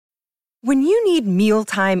When you need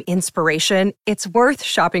mealtime inspiration, it's worth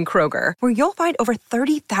shopping Kroger, where you'll find over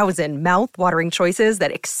 30,000 mouth-watering choices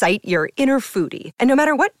that excite your inner foodie. And no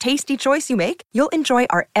matter what tasty choice you make, you'll enjoy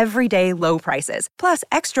our everyday low prices, plus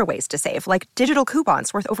extra ways to save, like digital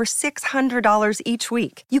coupons worth over $600 each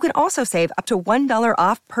week. You can also save up to $1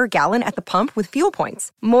 off per gallon at the pump with fuel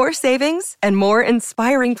points. More savings and more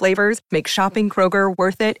inspiring flavors make shopping Kroger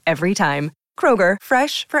worth it every time. Kroger,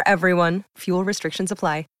 fresh for everyone. Fuel restrictions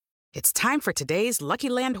apply. It's time for today's Lucky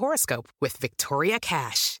Land horoscope with Victoria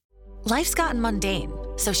Cash. Life's gotten mundane,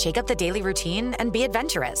 so shake up the daily routine and be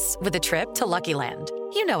adventurous with a trip to Lucky Land.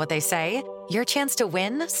 You know what they say, your chance to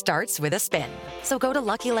win starts with a spin. So go to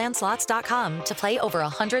LuckyLandSlots.com to play over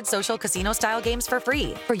 100 social casino-style games for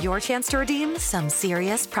free for your chance to redeem some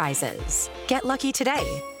serious prizes. Get lucky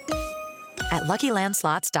today at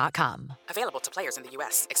LuckyLandSlots.com. Available to players in the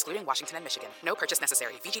U.S., excluding Washington and Michigan. No purchase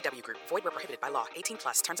necessary. VGW Group. Void where prohibited by law. 18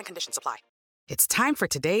 plus. Terms and conditions apply. It's time for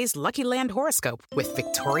today's Lucky Land horoscope with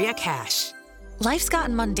Victoria Cash. Life's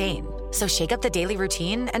gotten mundane, so shake up the daily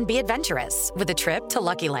routine and be adventurous with a trip to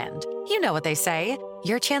Lucky Land. You know what they say,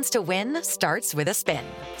 your chance to win starts with a spin.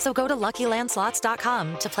 So go to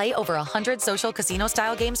LuckyLandSlots.com to play over 100 social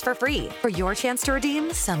casino-style games for free for your chance to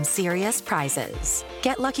redeem some serious prizes.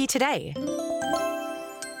 Get lucky today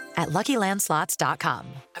at LuckyLandSlots.com.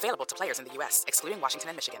 Available to players in the U.S., excluding Washington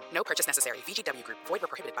and Michigan. No purchase necessary. VGW Group. Void where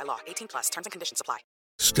prohibited by law. 18 plus. Terms and conditions apply.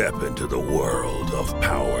 Step into the world of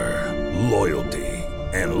power, loyalty,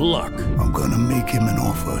 and luck. I'm gonna make him an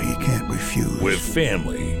offer he can't refuse. With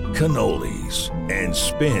family, cannolis, and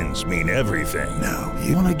spins mean everything. Now,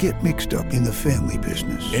 you wanna get mixed up in the family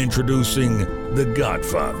business. Introducing The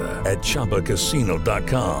Godfather at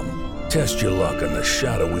ChumbaCasino.com. Test your luck in the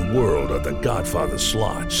shadowy world of The Godfather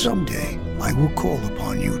slot. Someday, I will call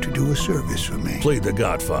upon you to do a service for me. Play The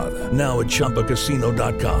Godfather, now at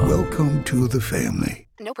ChumbaCasino.com. Welcome to the family.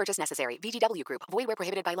 No purchase necessary. VGW Group. Void where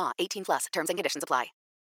prohibited by law. 18 plus. Terms and conditions apply.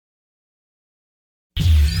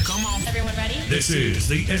 Come on. Everyone ready? This is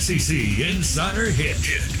the SEC Insider Hit.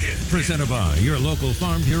 Presented by your local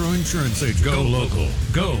Farm Bureau Insurance agent. Go local.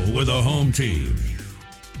 Go with a home team.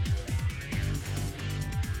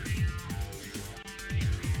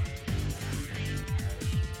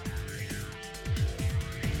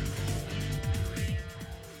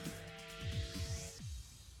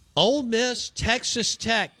 Ole Miss, Texas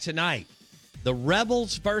Tech tonight. The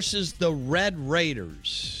Rebels versus the Red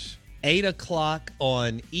Raiders. 8 o'clock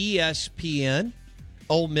on ESPN.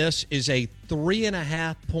 Ole Miss is a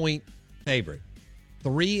 3.5-point favorite.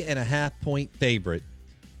 3.5-point favorite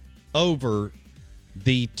over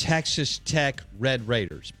the Texas Tech Red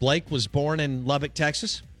Raiders. Blake was born in Lubbock,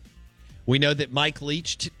 Texas. We know that Mike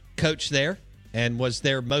Leach coached there and was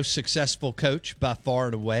their most successful coach by far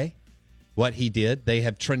and away. What he did, they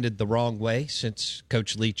have trended the wrong way since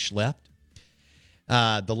Coach Leach left,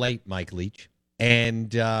 the late Mike Leach,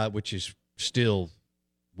 and which is still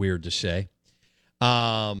weird to say.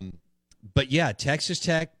 But yeah, Texas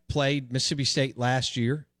Tech played Mississippi State last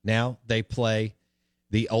year. Now they play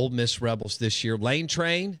the Ole Miss Rebels this year. Lane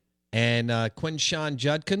Train and Quinshon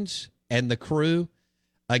Judkins and the crew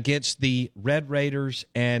against the Red Raiders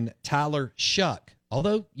and Tyler Shuck.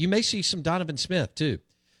 Although you may see some Donovan Smith too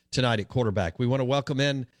tonight at quarterback. We want to welcome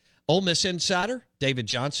in Ole Miss insider David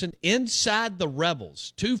Johnson inside the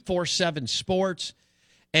Rebels, 247 Sports.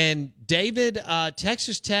 And David,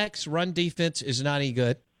 Texas Tech's run defense is not any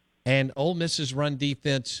good, and Ole Miss's run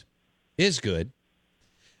defense is good.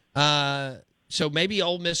 So maybe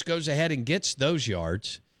Ole Miss goes ahead and gets those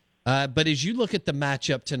yards. But as you look at the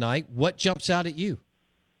matchup tonight, what jumps out at you?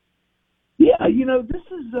 Yeah, this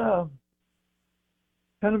is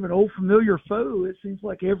kind of an old familiar foe. It seems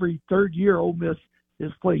like every third year Ole Miss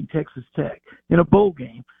is playing Texas Tech in a bowl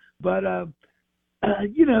game. But,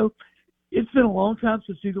 it's been a long time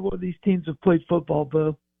since either one of these teams have played football,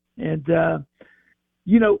 Bo. And,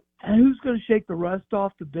 who's going to shake the rust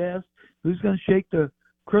off the best? Who's going to shake the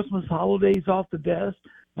Christmas holidays off the best?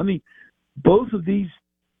 I mean, both of these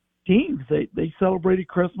teams, they celebrated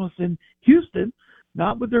Christmas in Houston,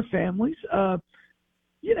 not with their families.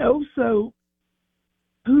 So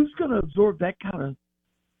who's going to absorb that kind of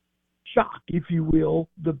shock, if you will,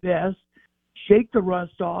 the best, shake the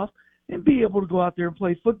rust off, and be able to go out there and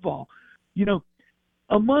play football?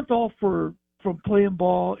 A month off from playing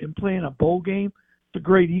ball and playing a bowl game, it's a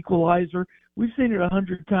great equalizer. We've seen it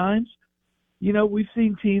 100 times. We've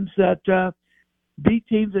seen teams that beat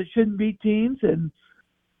teams that shouldn't beat teams, and,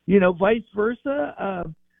 vice versa.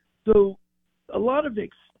 So a lot of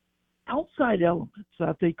outside elements,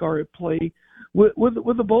 I think, are at play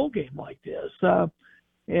with a bowl game like this.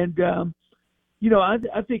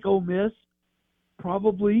 I think Ole Miss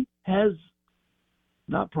probably has,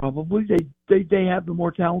 not probably, they have the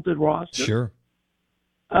more talented roster. Sure.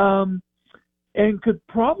 And could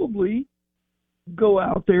probably go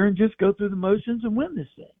out there and just go through the motions and win this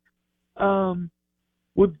thing.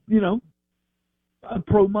 With, a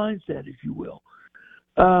pro mindset, if you will.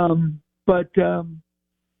 But it's going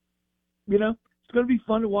to be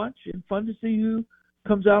fun to watch and fun to see who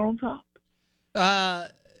comes out on top.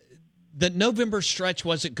 The November stretch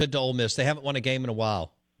wasn't good to Ole Miss. They haven't won a game in a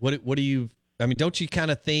while. What do you? I mean, don't you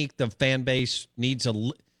kind of think the fan base needs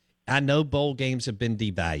I know bowl games have been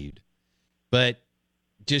devalued, but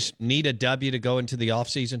just need a W to go into the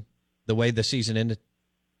offseason the way the season ended?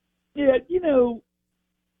 Yeah,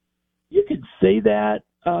 you could say that,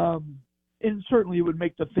 and certainly it would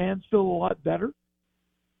make the fans feel a lot better.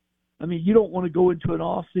 I mean, you don't want to go into an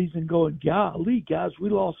off season going, golly, guys, we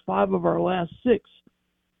lost 5 of our last 6.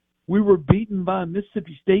 We were beaten by a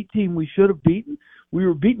Mississippi State team we should have beaten. We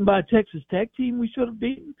were beaten by a Texas Tech team we should have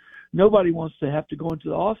beaten. Nobody wants to have to go into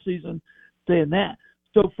the off season saying that.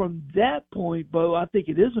 So from that point, Bo, I think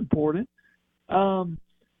it is important. But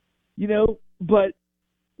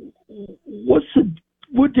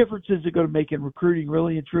what difference is it going to make in recruiting,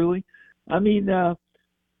 really and truly? I mean,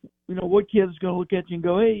 what kid is going to look at you and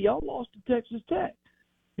go, hey, y'all lost to Texas Tech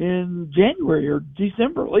in January or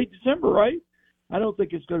December, late December, right? I don't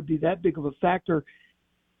think it's going to be that big of a factor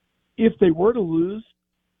if they were to lose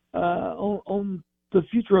on the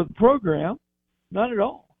future of the program. Not at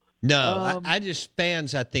all. No, I just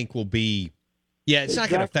fans, I think, will be – yeah, it's not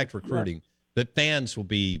going to affect recruiting, but fans will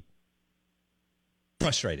be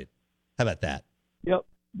frustrated. How about that? Yep,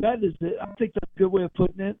 that is it. I think that's a good way of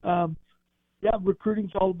putting it.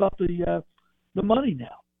 Recruiting's all about the money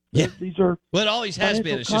now. Yeah. These are well, it always has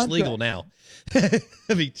been. It's just legal now. I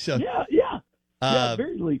mean, so yeah,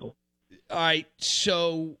 very legal. All right,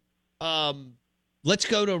 so let's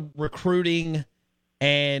go to recruiting.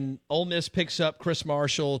 And Ole Miss picks up Chris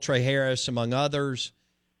Marshall, Trey Harris, among others.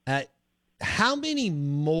 How many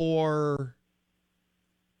more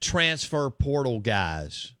transfer portal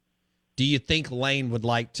guys do you think Lane would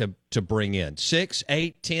like to bring in? 6,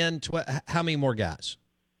 8, 10, 12? How many more guys?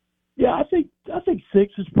 Yeah, I think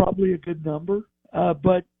 6 is probably a good number.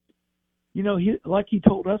 But, like he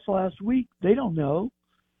told us last week, they don't know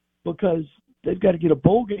because they've got to get a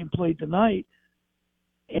bowl game played tonight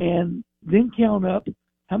and then count up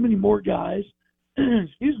how many more guys,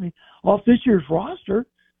 off this year's roster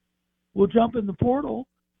will jump in the portal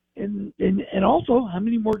and also how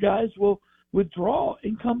many more guys will withdraw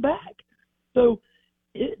and come back. So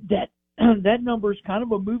that number is kind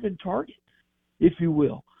of a moving target, if you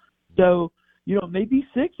will. So, it may be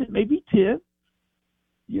 6, it may be 10.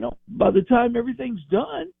 By the time everything's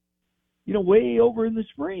done, way over in the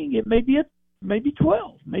spring, it may be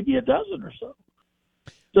 12, maybe a dozen or so.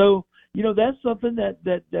 So, that's something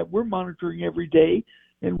that we're monitoring every day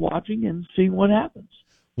and watching and seeing what happens.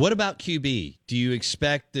 What about QB? Do you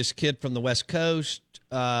expect this kid from the West Coast?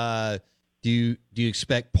 Do you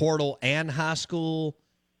expect portal and high school?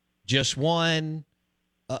 Just one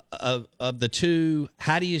of the two?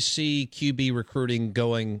 How do you see QB recruiting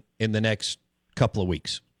going in the next couple of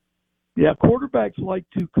weeks? Yeah, quarterbacks like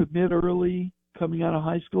to commit early coming out of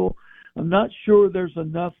high school. I'm not sure there's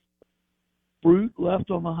enough fruit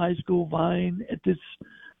left on the high school vine at this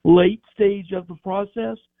late stage of the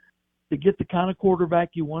process to get the kind of quarterback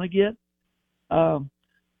you want to get.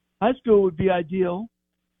 High school would be ideal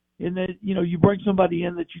in that, you bring somebody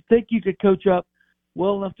in that you think you could coach up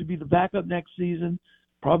well enough to be the backup next season,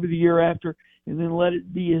 probably the year after, and then let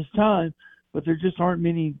it be his time. But there just aren't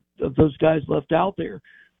many of those guys left out there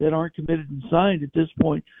that aren't committed and signed at this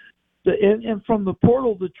point. And from the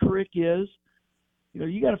portal, the trick is,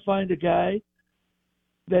 you got to find a guy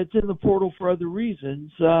that's in the portal for other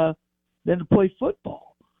reasons than to play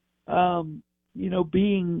football.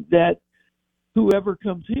 Being that whoever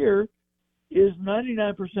comes here is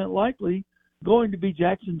 99% likely going to be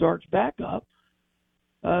Jackson Dart's backup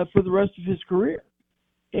for the rest of his career.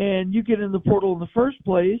 And you get in the portal in the first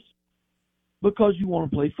place because you want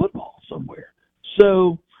to play football somewhere.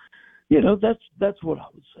 So, that's what I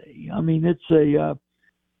would say. I mean, it's a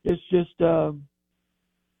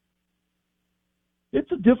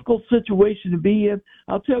difficult situation to be in.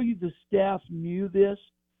 I'll tell you, the staff knew this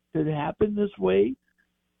could happen this way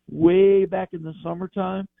back in the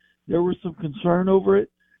summertime. There was some concern over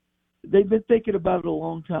it. They've been thinking about it a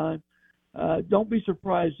long time. Don't be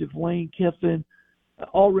surprised if Lane Kiffin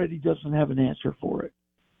already doesn't have an answer for it.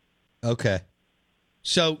 Okay.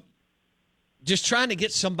 So just trying to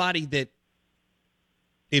get somebody that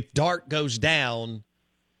if Dart goes down,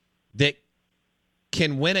 that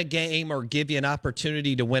can win a game or give you an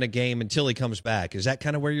opportunity to win a game until he comes back. Is that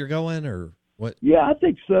kind of where you're going, or what? Yeah, I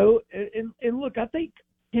think so. And look, I think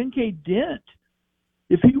Kincaid Dent,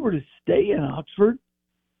 if he were to stay in Oxford,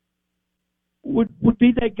 would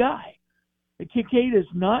be that guy. Kincaid has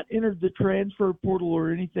not entered the transfer portal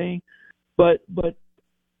or anything, but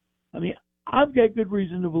I mean, I've got good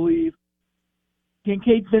reason to believe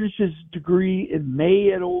Kincaid finishes degree in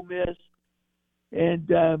May at Ole Miss,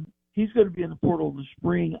 and he's going to be in the portal in the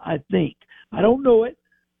spring, I think. I don't know it.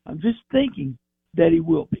 I'm just thinking that he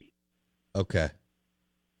will be. Okay.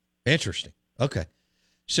 Interesting. Okay.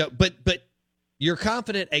 So, but you're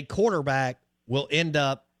confident a quarterback will end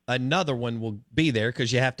up, another one will be there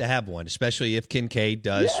because you have to have one, especially if Kincaid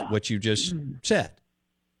does what you just said.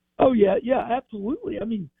 Oh, yeah, absolutely. I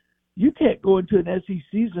mean, you can't go into an SEC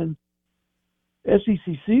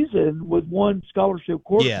season with one scholarship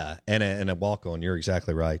quarterback. Yeah, and a walk-on. You're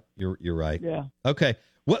exactly right. You're right. Yeah. Okay.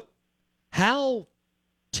 How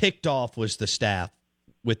ticked off was the staff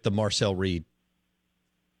with the Marcel Reed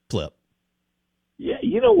flip? Yeah,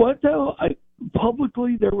 you know what, though?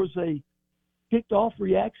 Publicly, there was a kicked-off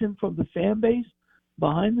reaction from the fan base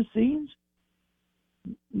behind the scenes.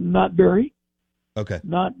 Not very. Okay.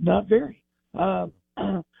 Not very.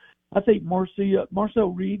 I think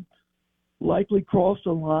Marcel Reed likely crossed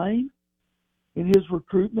a line in his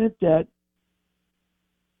recruitment that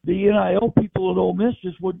the NIL people at Ole Miss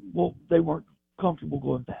they weren't comfortable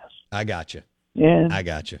going past. I got you. And I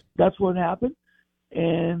got you. That's what happened.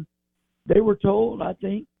 And they were told, I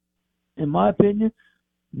think, in my opinion,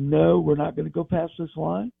 no, we're not going to go past this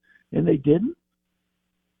line. And they didn't.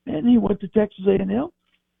 And he went to Texas A&M.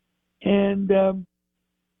 And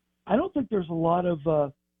I don't think there's a lot of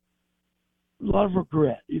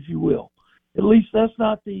regret, if you will. At least that's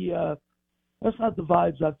not the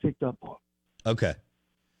vibes I've picked up on. Okay.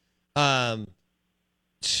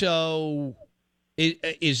 So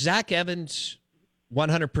is Zach Evans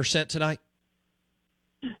 100% tonight?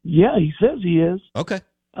 Yeah, he says he is. Okay.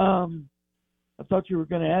 I thought you were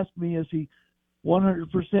going to ask me, is he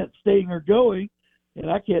 100% staying or going? And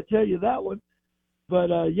I can't tell you that one. But,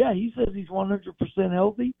 yeah, he says he's 100%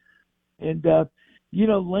 healthy. And,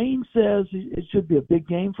 Lane says it should be a big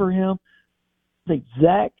game for him. I think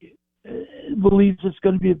Zach believes it's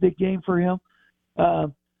going to be a big game for him. I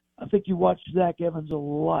think you watched Zach Evans a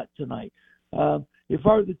lot tonight. If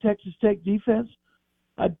I were the Texas Tech defense,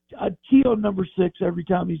 I'd key on number 6 every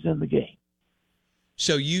time he's in the game.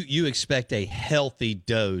 So you expect a healthy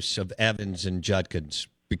dose of Evans and Judkins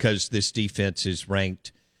because this defense is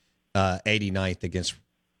ranked 89th against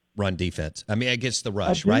run defense. I mean, against the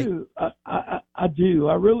rush, right? I do.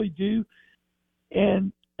 I really do.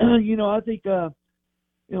 And, I think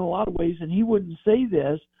in a lot of ways, and he wouldn't say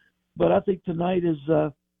this, but I think tonight is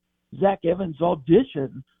Zach Evans'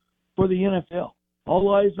 audition for the NFL.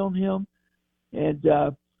 All eyes on him, and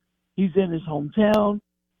he's in his hometown.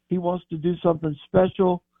 He wants to do something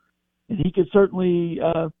special, and he could certainly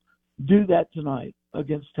do that tonight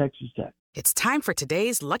against Texas Tech. It's time for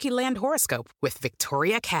today's Lucky Land horoscope with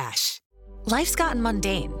Victoria Cash. Life's gotten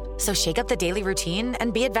mundane, so shake up the daily routine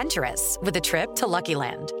and be adventurous with a trip to Lucky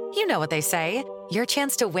Land. You know what they say, your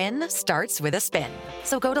chance to win starts with a spin.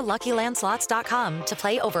 So go to LuckyLandSlots.com to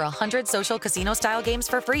play over 100 social casino-style games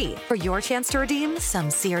for free for your chance to redeem some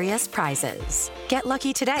serious prizes. Get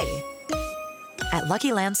lucky today at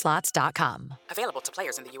LuckyLandSlots.com. Available to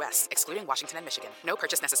players in the U.S., excluding Washington and Michigan. No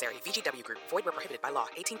purchase necessary. VGW Group. Void where prohibited by law.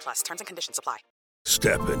 18+. Terms and conditions apply.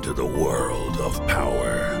 Step into the world of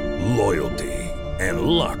power, loyalty, and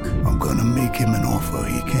luck. I'm gonna make him an offer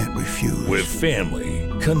he can't refuse. With family,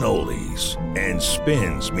 cannolis, and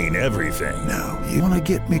spins mean everything. Now, you wanna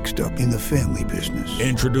get mixed up in the family business.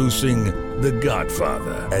 Introducing The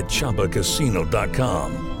Godfather at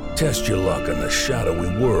ChumbaCasino.com. Test your luck in the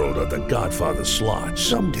shadowy world of The Godfather slot.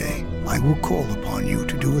 Someday, I will call upon you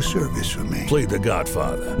to do a service for me. Play The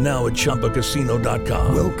Godfather now at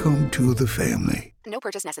ChumbaCasino.com. Welcome to the family. No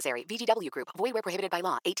purchase necessary. VGW Group. Void where prohibited by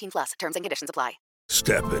law. 18+. Terms and conditions apply.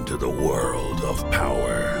 Step into the world of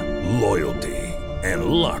power, loyalty, and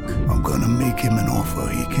luck. I'm gonna make him an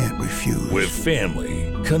offer he can't refuse. With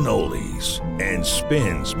family, cannolis, and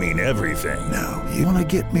spins mean everything. Now, you wanna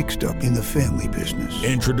get mixed up in the family business.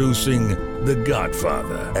 Introducing The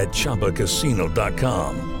Godfather at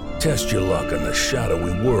ChumbaCasino.com. Test your luck in the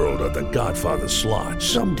shadowy world of The Godfather slot.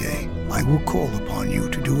 Someday, I will call upon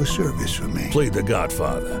you to do a service for me. Play The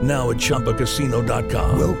Godfather now at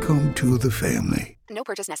ChumbaCasino.com. Welcome to the family. No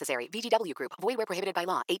purchase necessary. VGW Group. Void where prohibited by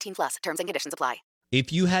law. 18+. Terms and conditions apply.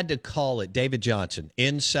 If you had to call it David Johnson,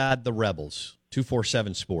 Inside the Rebels,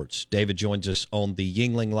 247 Sports. David joins us on the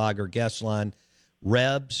Yingling Lager guest line.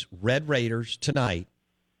 Red Raiders tonight,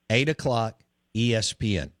 8 o'clock,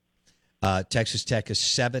 ESPN. Texas Tech is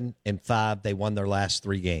 7-5. They won their last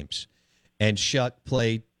 3 games. And Shuck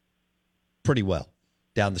played pretty well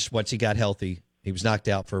once he got healthy. He was knocked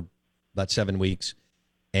out for about 7 weeks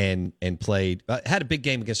and played. Had a big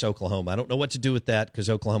game against Oklahoma. I don't know what to do with that because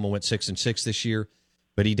Oklahoma went 6-6 this year,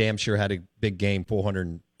 but he damn sure had a big game,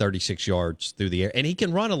 436 yards through the air. And he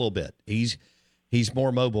can run a little bit. He's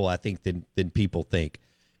more mobile, I think, than people think.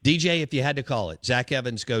 DJ, if you had to call it, Zach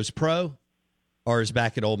Evans goes pro or is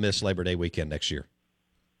back at Ole Miss Labor Day weekend next year?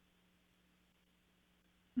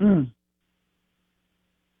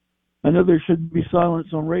 I know there shouldn't be silence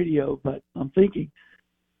on radio, but I'm thinking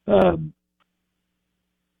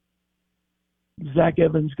Zach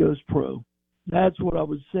Evans goes pro. That's what I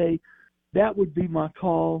would say. That would be my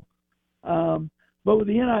call. But with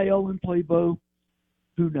the NIL in play, Bo,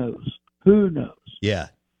 who knows? Who knows? Yeah.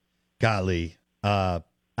 Golly. I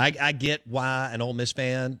get why an Ole Miss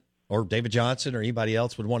fan or David Johnson or anybody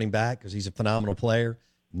else would want him back because he's a phenomenal player.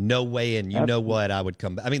 No way, and you know what, I would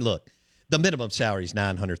come back. I mean, look, the minimum salary is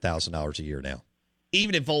 $900,000 a year now.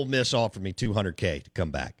 Even if Ole Miss offered me $200K to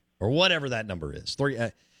come back or whatever that number is,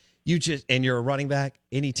 and you're a running back,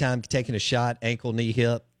 anytime taking a shot, ankle, knee,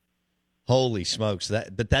 hip, holy smokes!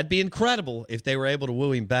 But that'd be incredible if they were able to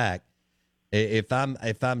woo him back. If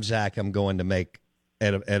I'm Zach, I'm going to make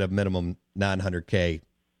at a minimum $900K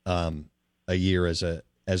a year as a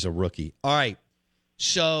rookie. All right,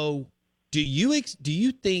 so. Do you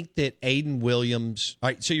think that Aiden Williams? All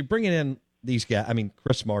right, so you're bringing in these guys. I mean,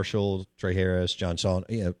 Chris Marshall, Trey Harris, John Solon,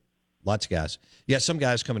 lots of guys. You got some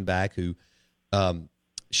guys coming back who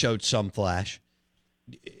showed some flash.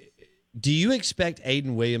 Do you expect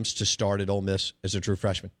Aiden Williams to start at Ole Miss as a true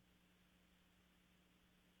freshman?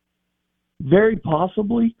 Very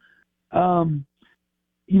possibly. I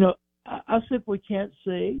simply can't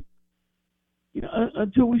say.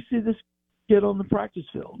 Until we see this kid on the practice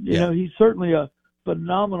field. You know, he's certainly a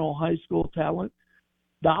phenomenal high school talent.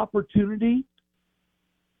 The opportunity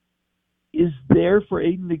is there for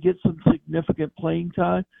Aiden to get some significant playing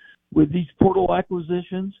time. With these portal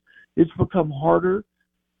acquisitions, it's become harder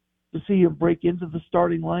to see him break into the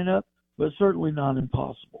starting lineup, but certainly not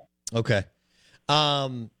impossible. Okay.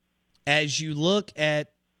 As you look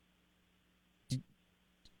at,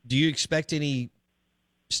 do you expect any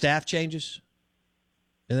staff changes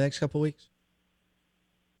in the next couple of weeks?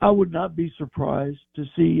 I would not be surprised to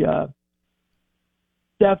see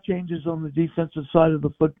staff changes on the defensive side of the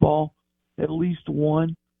football, at least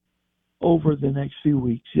one, over the next few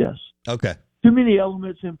weeks, yes. Okay. Too many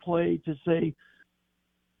elements in play to say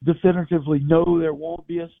definitively no, there won't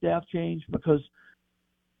be a staff change because,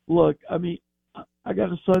 look, I mean, I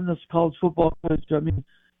got a son that's a college football coach. I mean,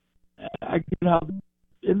 I get how the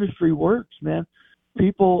industry works, man.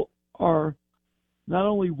 People are not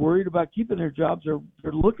only worried about keeping their jobs, they're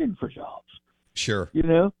looking for jobs. Sure.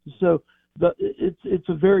 So it's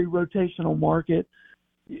a very rotational market.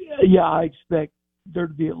 Yeah, I expect there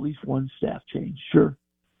to be at least one staff change. Sure.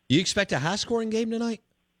 You expect a high-scoring game tonight?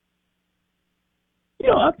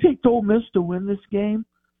 I picked Ole Miss to win this game,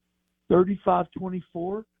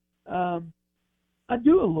 35-24. I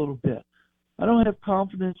do a little bit. I don't have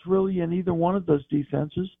confidence really in either one of those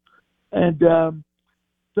defenses, and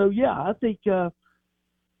so yeah, I think if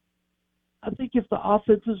the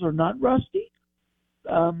offenses are not rusty,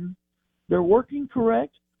 they're working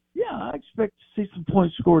correct. Yeah, I expect to see some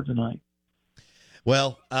points scored tonight.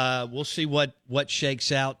 Well, we'll see what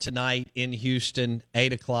shakes out tonight in Houston,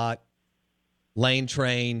 8 o'clock. Lane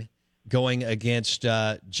Train going against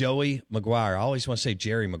Joey Maguire. I always want to say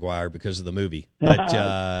Jerry Maguire because of the movie, but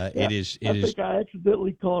it is. I think I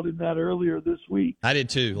accidentally called him that earlier this week. I did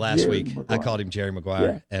too last week. Maguire. I called him Jerry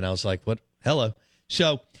Maguire, and I was like, "What? Hello."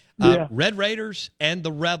 So, Red Raiders and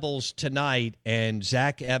the Rebels tonight, and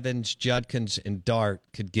Zach Evans, Judkins, and Dart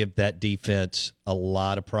could give that defense a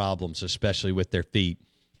lot of problems, especially with their feet.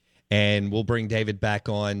 And we'll bring David back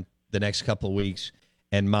on the next couple of weeks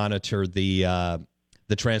and monitor the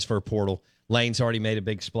transfer portal. Lane's already made a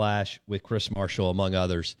big splash with Chris Marshall, among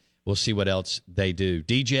others. We'll see what else they do.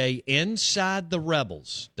 DJ,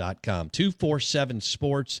 InsideTheRebels.com, 247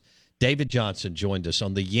 Sports. David Johnson joined us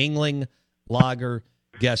on the Yuengling Lager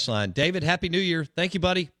guest line. David, Happy New Year. Thank you,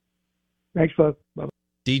 buddy. Thanks, folks. Bye.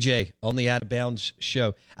 DJ on the Out of Bounds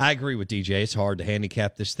show. I agree with DJ. It's hard to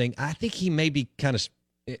handicap this thing. I think he may be kind of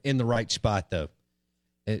in the right spot, though.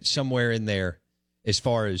 Somewhere in there as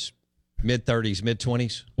far as mid-30s,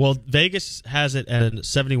 mid-20s. Well, Vegas has it at a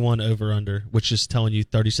 71 over-under, which is telling you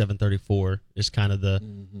 37-34 is kind of the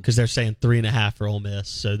 – because they're saying 3.5 for Ole Miss.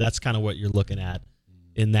 So that's kind of what you're looking at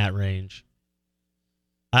in that range.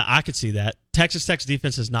 I could see that. Texas Tech's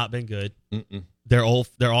defense has not been good. Mm-mm. Their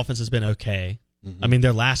offense has been okay. Mm-hmm. I mean,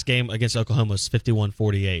 their last game against Oklahoma was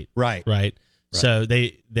 51-48. Right. So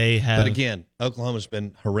they have. But again, Oklahoma's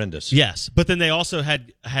been horrendous. Yes, but then they also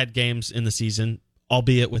had games in the season,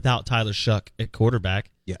 albeit without Tyler Shuck at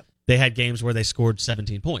quarterback. Yeah. They had games where they scored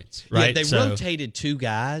 17 points, right? Yeah, they rotated 2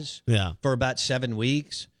 guys for about 7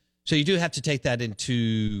 weeks. So you do have to take that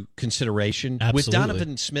into consideration. Absolutely. With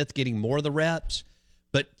Donovan Smith getting more of the reps.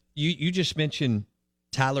 But you just mentioned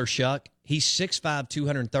Tyler Shuck. He's 6'5",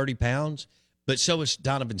 230 pounds, but so is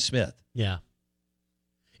Donovan Smith. Yeah.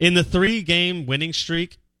 In the 3-game winning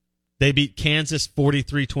streak, they beat Kansas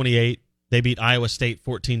 43-28. They beat Iowa State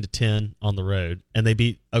 14-10 on the road, and they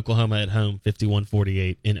beat Oklahoma at home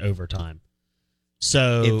 51-48 in overtime.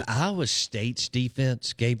 So if Iowa State's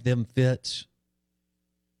defense gave them fits,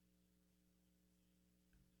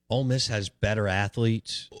 Ole Miss has better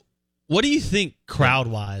athletes. What do you think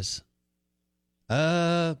crowd-wise?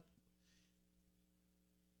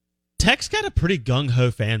 Tech's got a pretty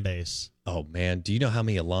gung-ho fan base. Oh, man. Do you know how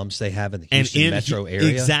many alums they have in the Houston metro area?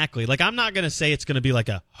 Exactly. Like, I'm not going to say it's going to be like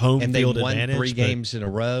a home field advantage. And they won 3 games in a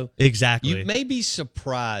row. Exactly. You may be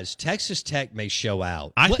surprised. Texas Tech may show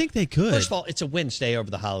out. I think they could. First of all, it's a Wednesday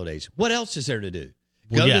over the holidays. What else is there to do?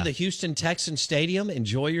 Go to the Houston Texans Stadium,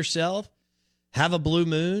 enjoy yourself, have a blue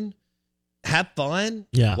moon, have fun,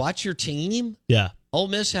 watch your team. Yeah. Ole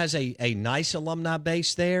Miss has a nice alumni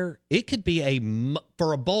base there. It could be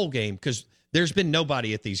for a bowl game, because there's been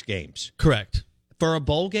nobody at these games. Correct. For a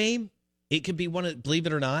bowl game, it could be believe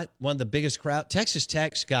it or not, one of the biggest crowd. Texas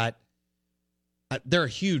Tech's got, they're a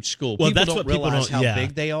huge school. Well, people that's don't what people realize don't- how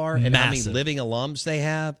big they are and how many Massive. living alums they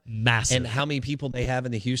have. Massive. And how many people they have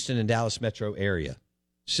in the Houston and Dallas metro area.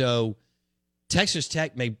 So Texas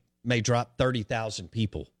Tech may drop 30,000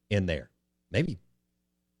 people in there. Maybe.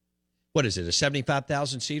 What is it, a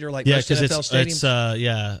 75,000 seater like most NFL stadiums?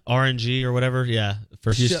 It's RNG or whatever,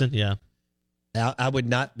 for Houston, I would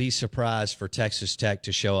not be surprised for Texas Tech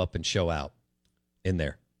to show up and show out in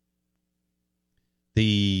there.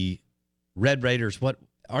 The Red Raiders,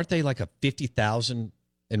 aren't they like a 50,000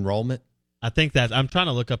 enrollment? I think that I'm trying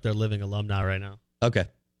to look up their living alumni right now. Okay.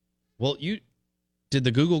 Well, did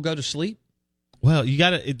the Google go to sleep? Well, you got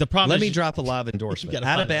to. The problem. Let me drop a live endorsement.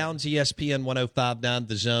 Out of bounds, ESPN 105.9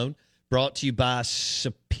 The Zone, brought to you by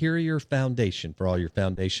Superior Foundation for all your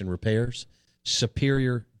foundation repairs.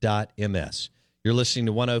 Superior.ms. You're listening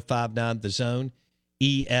to 105.9 The Zone,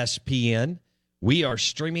 ESPN. We are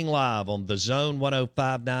streaming live on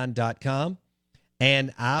thezone1059.com.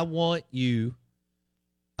 And I want to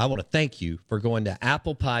thank you for going to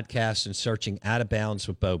Apple Podcasts and searching Out of Bounds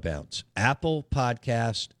with Bo Bounds. Apple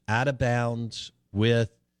Podcast, Out of Bounds with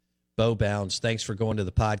Bo Bounds. Thanks for going to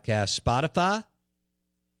the podcast. Spotify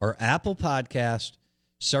or Apple Podcast,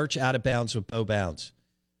 search Out of Bounds with Bo Bounds.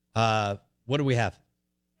 What do we have?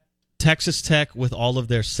 Texas Tech, with all of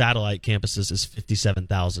their satellite campuses, is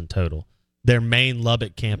 57,000 total. Their main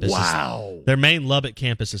Lubbock campus. Wow. Their main Lubbock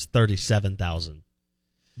campus is 37,000.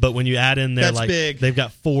 But when you add in their, That's big. They've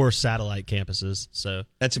got 4 satellite campuses. So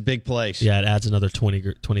that's a big place. Yeah, it adds another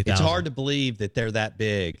 20,000. It's hard to believe that they're that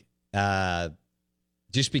big,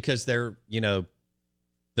 just because they're the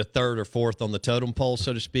 3rd or 4th on the totem pole,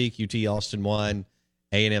 so to speak. UT Austin 1,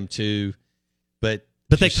 A&M 2, but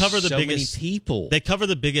they cover the biggest many people. They cover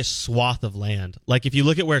the biggest swath of land. Like if you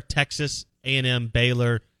look at where Texas, A&M,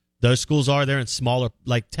 Baylor, those schools are, they're in smaller.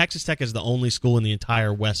 Like Texas Tech is the only school in the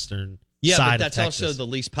entire western. Yeah, side but that's of Texas. also the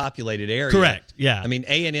least populated area. Correct. Yeah. I mean,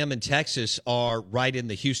 A&M and Texas are right in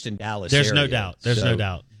the Houston-Dallas There's area. no doubt. There's no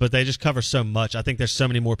doubt. But they just cover so much. I think there's so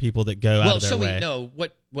many more people that go out of their way.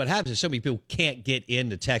 What happens is so many people can't get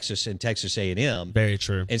into Texas and Texas A&M. Very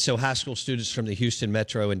true. And so high school students from the Houston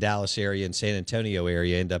metro and Dallas area and San Antonio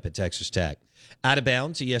area end up at Texas Tech. Out of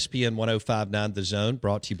Bounds, ESPN 105.9 The Zone,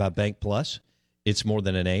 brought to you by Bank Plus. It's more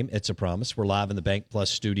than a name. It's a promise. We're live in the Bank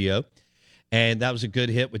Plus studio. And that was a good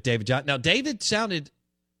hit with David Johnson. Now, David sounded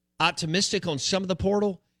optimistic on some of the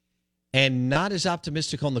portal and not as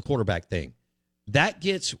optimistic on the quarterback thing. That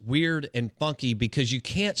gets weird and funky because you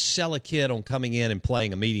can't sell a kid on coming in and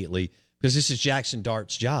playing immediately because this is Jackson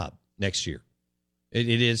Dart's job next year. It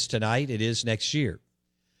is tonight. It is next year.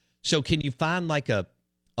 So can you find like a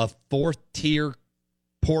 4th-tier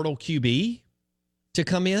portal QB to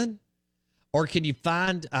come in? Or can you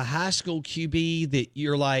find a high school QB that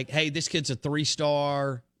you're like, hey, this kid's a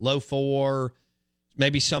 3-star, low 4,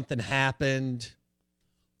 maybe something happened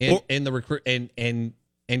in the recruit and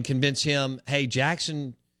convince him, hey,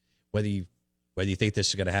 Jackson, whether you think this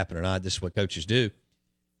is going to happen or not, this is what coaches do.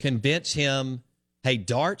 Convince him, hey,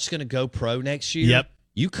 Dart's going to go pro next year. Yep.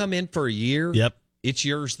 You come in for a year. Yep. It's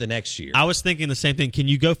yours the next year. I was thinking the same thing. Can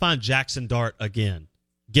you go find Jackson Dart again?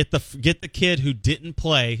 Get the kid who didn't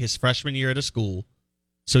play his freshman year at a school,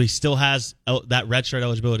 so he still has that redshirt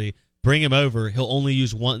eligibility. Bring him over. He'll only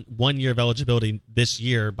use one year of eligibility this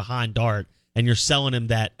year behind Dart, and you're selling him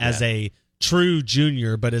that as a true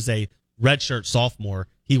junior, but as a redshirt sophomore,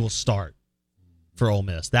 he will start for Ole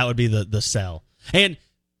Miss. That would be the sell. And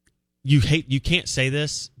you can't say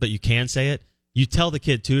this, but you can say it. You tell the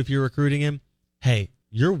kid too if you're recruiting him, hey,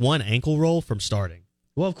 you're one ankle roll from starting.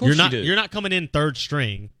 Well, of course you do. You're You're not coming in third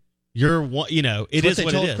string. You're one. It is what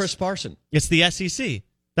what they told it is. Chris Parson. It's the SEC.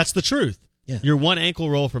 That's the truth. Yeah. You're one ankle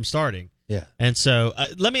roll from starting. Yeah. And so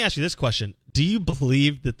let me ask you this question: do you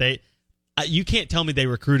believe that they? You can't tell me they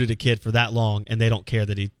recruited a kid for that long and they don't care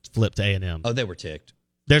that he flipped to A&M. Oh, they were ticked.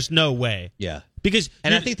 There's no way. Yeah. Because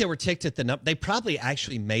I think they were ticked at the number. They probably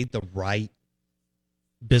actually made the right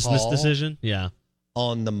business call decision. Yeah.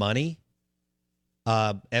 On the money.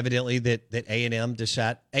 Evidently that A&M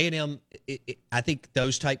decided. A&M, I think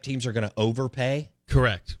those type teams are going to overpay.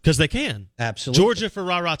 Correct. Because they can. Absolutely. Georgia for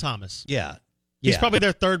Ra Thomas. Yeah. He's probably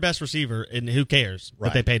their third best receiver, and who cares? Right.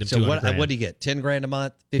 But they paid him so $200,000. what do you get? $10,000 a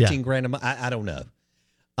month? $15,000 a month? I don't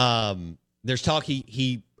know. There's talk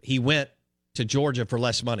he went to Georgia for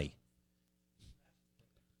less money.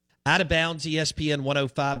 Out of bounds, ESPN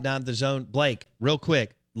 105.9 The Zone. Blake, real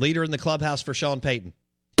quick, leader in the clubhouse for Sean Payton.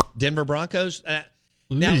 Denver Broncos.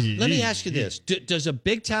 Now, let me ask you this: does a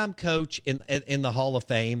big time coach in the Hall of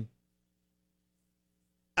Fame?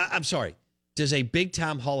 I'm sorry. Does a big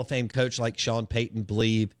time Hall of Fame coach like Sean Payton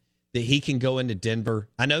believe that he can go into Denver?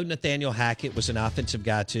 I know Nathaniel Hackett was an offensive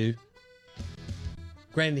guy too.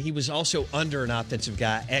 Granted, he was also under an offensive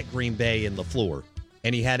guy at Green Bay in LaFleur,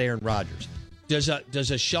 and he had Aaron Rodgers. Does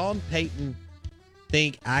a Sean Payton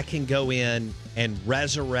think I can go in and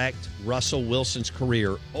resurrect Russell Wilson's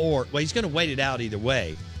career? Or, well, he's going to wait it out either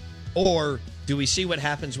way. Or do we see what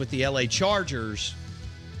happens with the LA Chargers?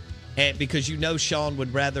 And because Sean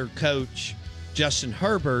would rather coach Justin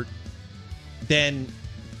Herbert than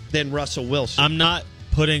Russell Wilson. I'm not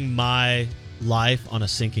putting my life on a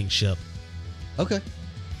sinking ship. Okay.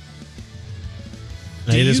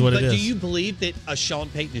 It is what it is. Do you believe that a Sean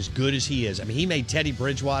Payton is good as he is? I mean, he made Teddy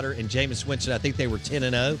Bridgewater and Jameis Winston, I think they were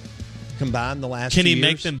 10-0 combined the last 2 years. Can he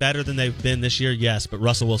make them better than they've been this year? Yes, but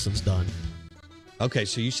Russell Wilson's done. Okay,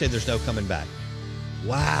 so you said there's no coming back.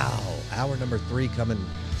 Wow. Hour number 3 coming.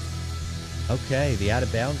 Okay, the Out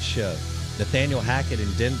of Bounds show. Nathaniel Hackett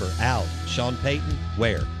in Denver out. Sean Payton,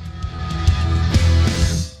 where?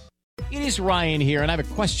 It is Ryan here, and I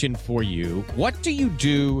have a question for you. What do you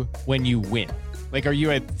do when you win? Like, are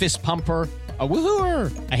you a fist pumper, a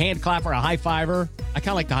woohooer, a hand clapper, a high fiver? I kind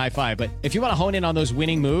of like the high five, but if you want to hone in on those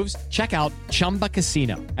winning moves, check out Chumba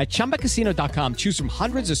Casino. At ChumbaCasino.com, choose from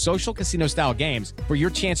hundreds of social casino-style games for your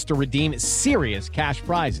chance to redeem serious cash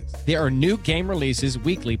prizes. There are new game releases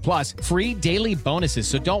weekly, plus free daily bonuses,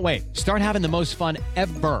 so don't wait. Start having the most fun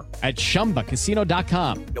ever at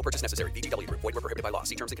ChumbaCasino.com. No purchase necessary. VGW Group. Void where prohibited by law.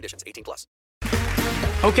 See terms and conditions. 18+.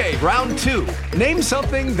 Okay, round 2. Name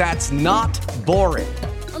something that's not boring.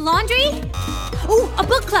 A laundry? Ooh, a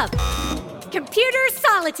book club. Computer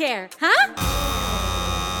solitaire, huh?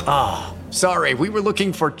 Ah, sorry, we were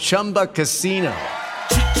looking for Chumba Casino.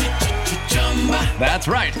 That's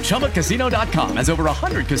right, ChumbaCasino.com has over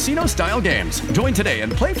 100 casino-style games. Join today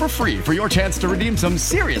and play for free for your chance to redeem some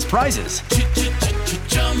serious prizes.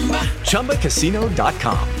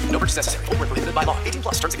 ChumbaCasino.com. No purchase necessary. Void where prohibited by law. 18+.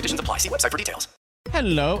 Terms and conditions apply. See website for details.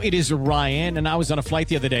 Hello, it is Ryan, and I was on a flight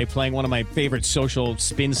the other day playing one of my favorite social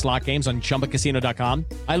spin slot games on ChumbaCasino.com.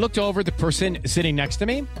 I looked over at the person sitting next to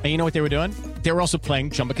me, and you know what they were doing? They were also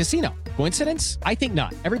playing Chumba Casino. Coincidence? I think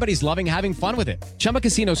not. Everybody's loving having fun with it. Chumba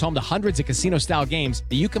Casino is home to hundreds of casino-style games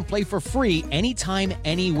that you can play for free anytime,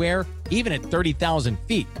 anywhere, even at 30,000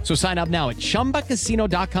 feet. So sign up now at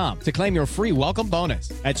ChumbaCasino.com to claim your free welcome bonus.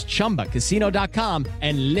 That's ChumbaCasino.com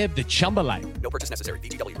and live the Chumba life. No purchase necessary.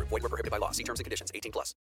 VGW Group. Void where prohibited by law. See terms and conditions.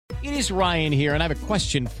 18+. It is Ryan here, and I have a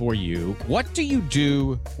question for you. What do you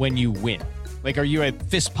do when you win? Like, are you a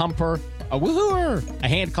fist pumper, a woohooer, a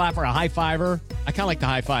hand clapper, a high fiver? I kind of like the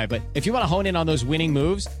high five, but if you want to hone in on those winning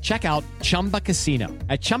moves, check out Chumba Casino.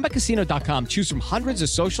 At ChumbaCasino.com, choose from hundreds of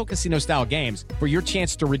social casino-style games for your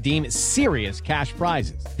chance to redeem serious cash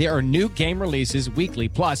prizes. There are new game releases weekly,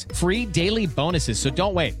 plus free daily bonuses, so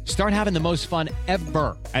don't wait. Start having the most fun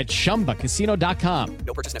ever at ChumbaCasino.com.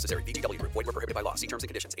 No purchase necessary. VGW Group. Void where prohibited by law. See terms and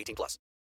conditions. 18+.